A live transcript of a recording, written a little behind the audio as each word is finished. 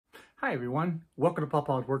Hi everyone, welcome to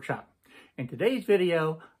Pawpaw's Workshop. In today's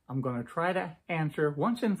video, I'm going to try to answer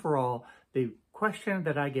once and for all the question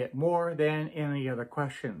that I get more than any other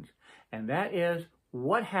questions. And that is,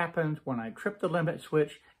 what happens when I trip the limit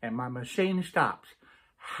switch and my machine stops?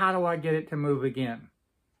 How do I get it to move again?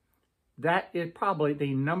 That is probably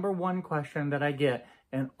the number one question that I get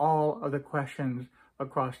in all of the questions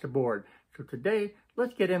across the board. So today,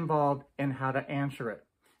 let's get involved in how to answer it.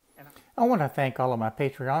 I want to thank all of my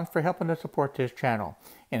Patreons for helping to support this channel.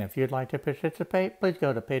 And if you'd like to participate, please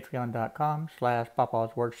go to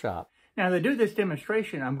patreon.com/pawpawsworkshop. Now to do this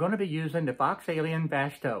demonstration, I'm going to be using the Fox-Alien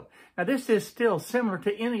Vasto. Now this is still similar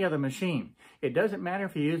to any other machine. It doesn't matter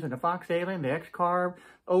if you're using the Fox-Alien, the X-Carve,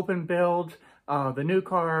 Open Builds, the New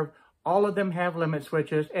Carve, all of them have limit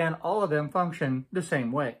switches and all of them function the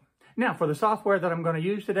same way. Now, for the software that I'm going to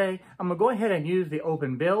use today, I'm going to go ahead and use the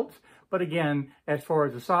Open Builds. But again, as far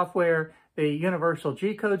as the software, the Universal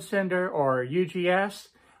G-Code Sender, or UGS,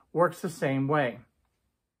 works the same way.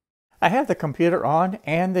 I have the computer on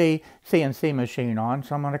and the CNC machine on,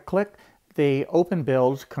 so I'm going to click the Open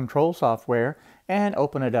Builds control software and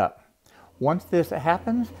open it up. Once this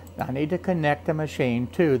happens, I need to connect the machine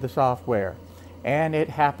to the software. And it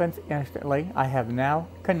happens instantly. I have now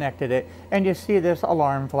connected it, and you see this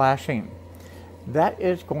alarm flashing. That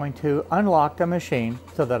is going to unlock the machine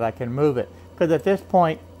so that I can move it. Because at this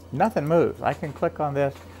point, nothing moves. I can click on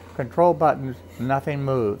this control buttons, nothing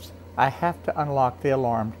moves. I have to unlock the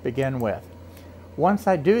alarm to begin with. Once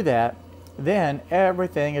I do that, then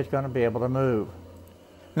everything is going to be able to move.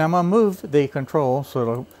 Now I'm going to move the control so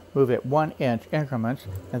it'll move at 1 inch increments,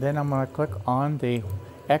 and then I'm going to click on the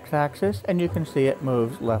X-axis, and you can see it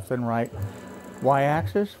moves left and right,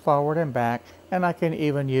 Y-axis, forward and back, and I can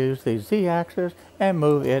even use the Z-axis and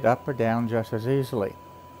move it up or down just as easily.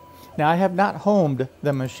 Now I have not homed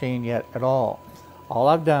the machine yet at all. All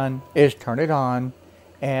I've done is turn it on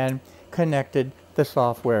and connected the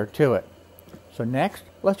software to it. So next,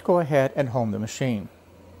 let's go ahead and home the machine.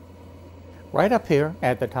 Right up here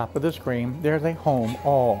at the top of the screen, there's a Home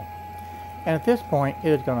All. And at this point, it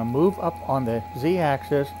is going to move up on the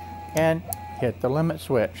Z-axis and hit the limit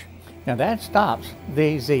switch. Now that stops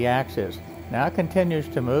the Z-axis. Now it continues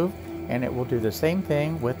to move, and it will do the same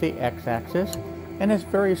thing with the X-axis. And it's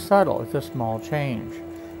very subtle. It's a small change.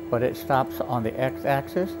 But it stops on the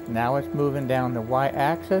X-axis. Now it's moving down the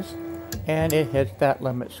Y-axis, and it hits that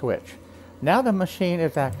limit switch. Now the machine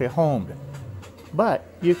is actually homed. But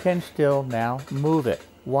you can still now move it.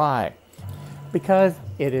 Why? Because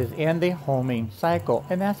it is in the homing cycle,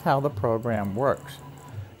 and that's how the program works.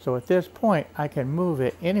 So at this point, I can move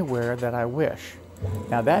it anywhere that I wish.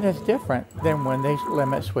 Now that is different than when these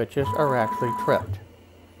limit switches are actually tripped.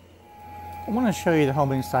 I want to show you the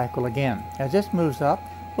homing cycle again. As this moves up,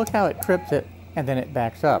 look how it trips it and then it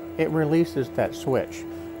backs up. It releases that switch.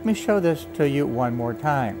 Let me show this to you one more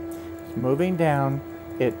time. It's moving down,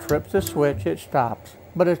 it trips the switch, it stops,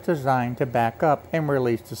 but it's designed to back up and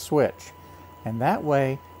release the switch. And that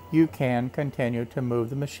way you can continue to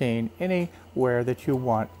move the machine anywhere that you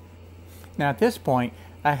want. Now at this point,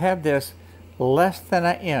 I have this less than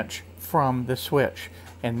an inch from the switch,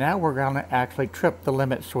 and now we're going to actually trip the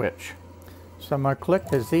limit switch. So I'm going to click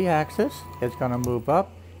the Z-axis, it's going to move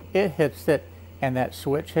up, it hits it, and that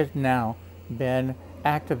switch has now been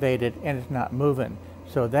activated and it's not moving.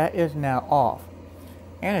 So that is now off.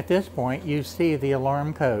 And at this point you see the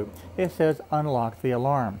alarm code. It says unlock the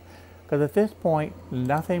alarm. Because at this point,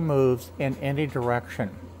 nothing moves in any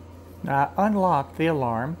direction. Now I unlock the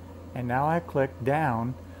alarm, and now I click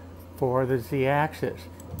down for the Z-axis.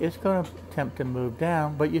 It's going to attempt to move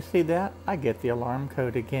down, but you see that? I get the alarm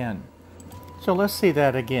code again. So let's see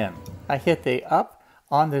that again. I hit the up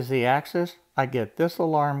on the Z-axis, I get this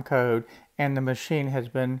alarm code, and the machine has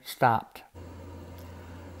been stopped.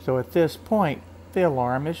 So at this point, the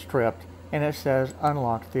alarm is stripped, and it says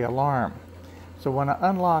unlock the alarm. So when I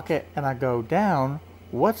unlock it and I go down,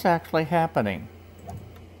 what's actually happening?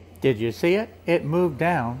 Did you see it? It moved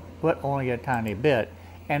down, but only a tiny bit,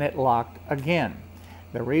 and it locked again.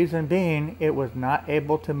 The reason being, it was not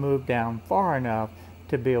able to move down far enough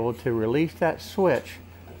to be able to release that switch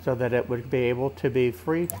so that it would be able to be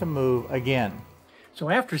free to move again. So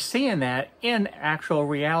after seeing that in actual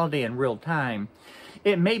reality in real time,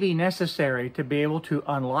 it may be necessary to be able to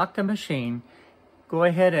unlock the machine. Go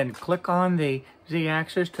ahead and click on the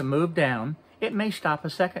Z-axis to move down. It may stop a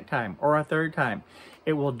second time or a third time.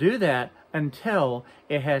 It will do that until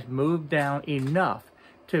it has moved down enough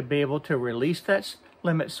to be able to release that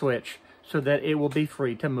limit switch so that it will be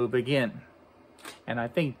free to move again. And I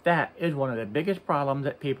think that is one of the biggest problems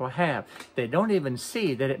that people have. They don't even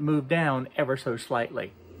see that it moved down ever so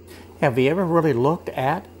slightly. Have you ever really looked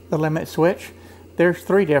at the limit switch? There's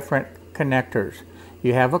 3 different connectors.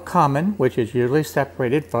 You have a common, which is usually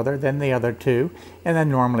separated further than the other 2, and a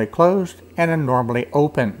normally closed and a normally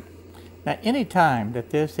open. Now, any time that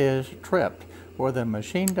this is tripped, or the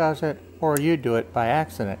machine does it, or you do it by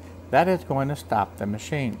accident, that is going to stop the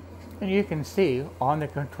machine. And you can see on the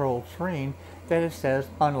control screen that it says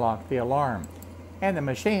unlock the alarm. And the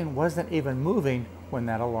machine wasn't even moving when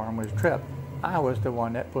that alarm was tripped. I was the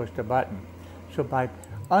one that pushed the button. So by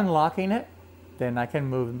unlocking it, then I can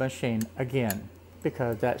move the machine again,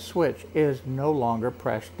 because that switch is no longer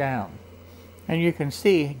pressed down. And you can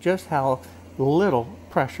see just how little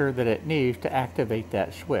pressure that it needs to activate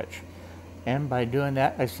that switch. And by doing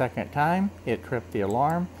that a second time, it tripped the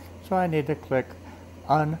alarm. So I need to click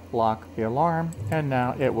unlock the alarm, and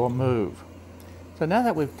now it will move. So now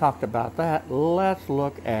that we've talked about that, let's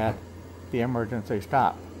look at the emergency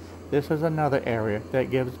stop. This is another area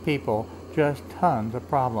that gives people just tons of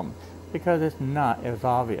problems because it's not as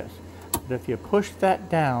obvious. But if you push that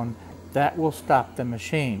down, that will stop the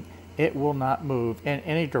machine. It will not move in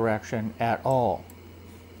any direction at all.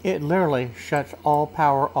 It literally shuts all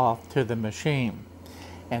power off to the machine.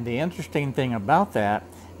 And the interesting thing about that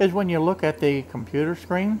is when you look at the computer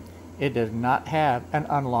screen, it does not have an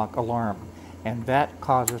unlock alarm. And that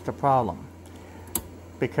causes the problem,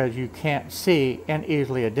 because you can't see and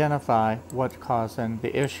easily identify what's causing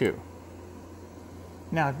the issue.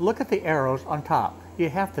 Now look at the arrows on top. You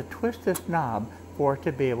have to twist this knob for it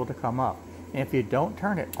to be able to come up. And if you don't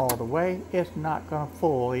turn it all the way, it's not going to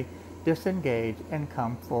fully disengage and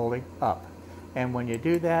come fully up. And when you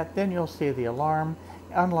do that, then you'll see the alarm,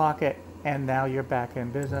 unlock it, and now you're back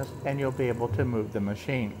in business and you'll be able to move the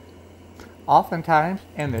machine. Oftentimes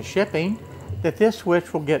in the shipping, that this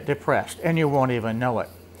switch will get depressed and you won't even know it.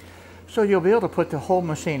 So you'll be able to put the whole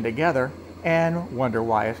machine together and wonder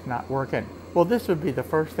why it's not working. Well, this would be the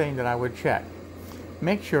first thing that I would check.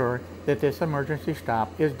 Make sure that this emergency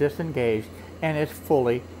stop is disengaged and is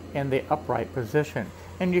fully in the upright position.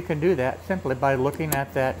 And you can do that simply by looking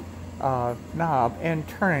at that knob and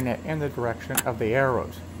turning it in the direction of the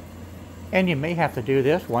arrows. And you may have to do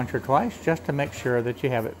this once or twice just to make sure that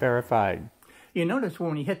you have it verified. You notice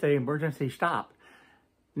when you hit the emergency stop,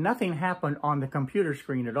 nothing happened on the computer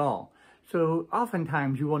screen at all. So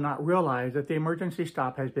oftentimes you will not realize that the emergency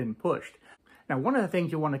stop has been pushed. Now, one of the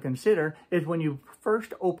things you want to consider is when you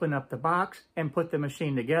first open up the box and put the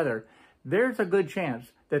machine together, there's a good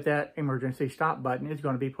chance that that emergency stop button is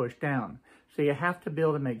going to be pushed down. So you have to be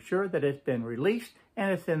able to make sure that it's been released and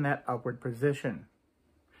it's in that upward position.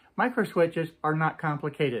 Micro switches are not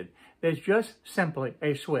complicated. There's just simply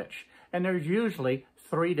a switch. And there's usually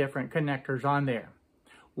 3 different connectors on there.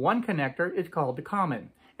 One connector is called the common,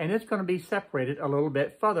 and it's going to be separated a little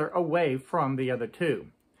bit further away from the other 2.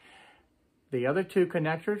 The other 2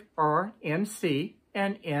 connectors are NC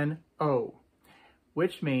and NO,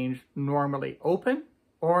 which means normally open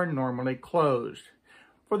or normally closed.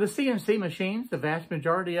 For the CNC machines, the vast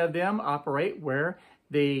majority of them operate where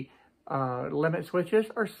the limit switches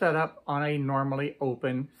are set up on a normally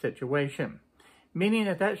open situation, meaning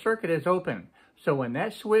that that circuit is open. So when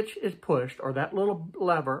that switch is pushed, or that little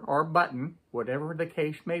lever or button, whatever the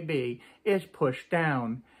case may be, is pushed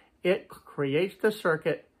down, it creates the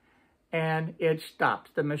circuit and it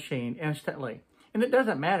stops the machine instantly. And it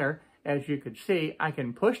doesn't matter, as you could see, I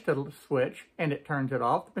can push the switch and it turns it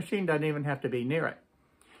off. The machine doesn't even have to be near it.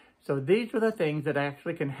 So these are the things that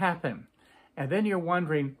actually can happen. And then you're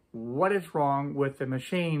wondering, what is wrong with the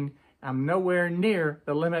machine? I'm nowhere near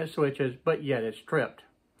the limit switches, but yet it's tripped.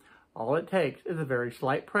 All it takes is a very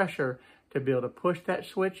slight pressure to be able to push that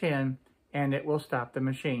switch in, and it will stop the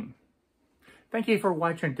machine. Thank you for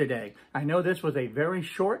watching today. I know this was a very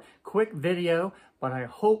short, quick video, but I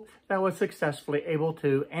hope that I was successfully able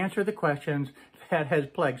to answer the questions that has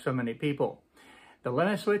plagued so many people. The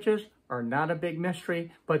limit switches are not a big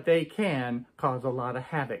mystery, but they can cause a lot of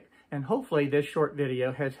havoc. And hopefully this short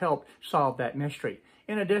video has helped solve that mystery.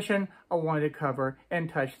 In addition, I wanted to cover and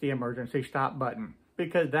touch the emergency stop button,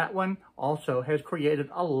 because that one also has created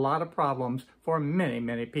a lot of problems for many,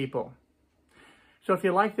 many people. So if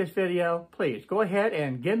you like this video, please go ahead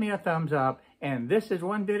and give me a thumbs up. And this is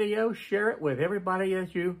one video, share it with everybody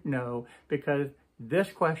as you know, because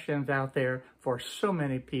this question's out there for so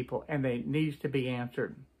many people and they needs to be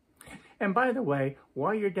answered. And by the way,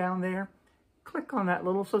 while you're down there, click on that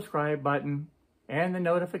little subscribe button and the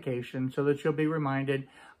notification so that you'll be reminded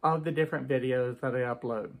of the different videos that I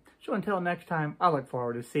upload. So until next time, I look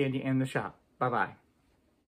forward to seeing you in the shop. Bye-bye.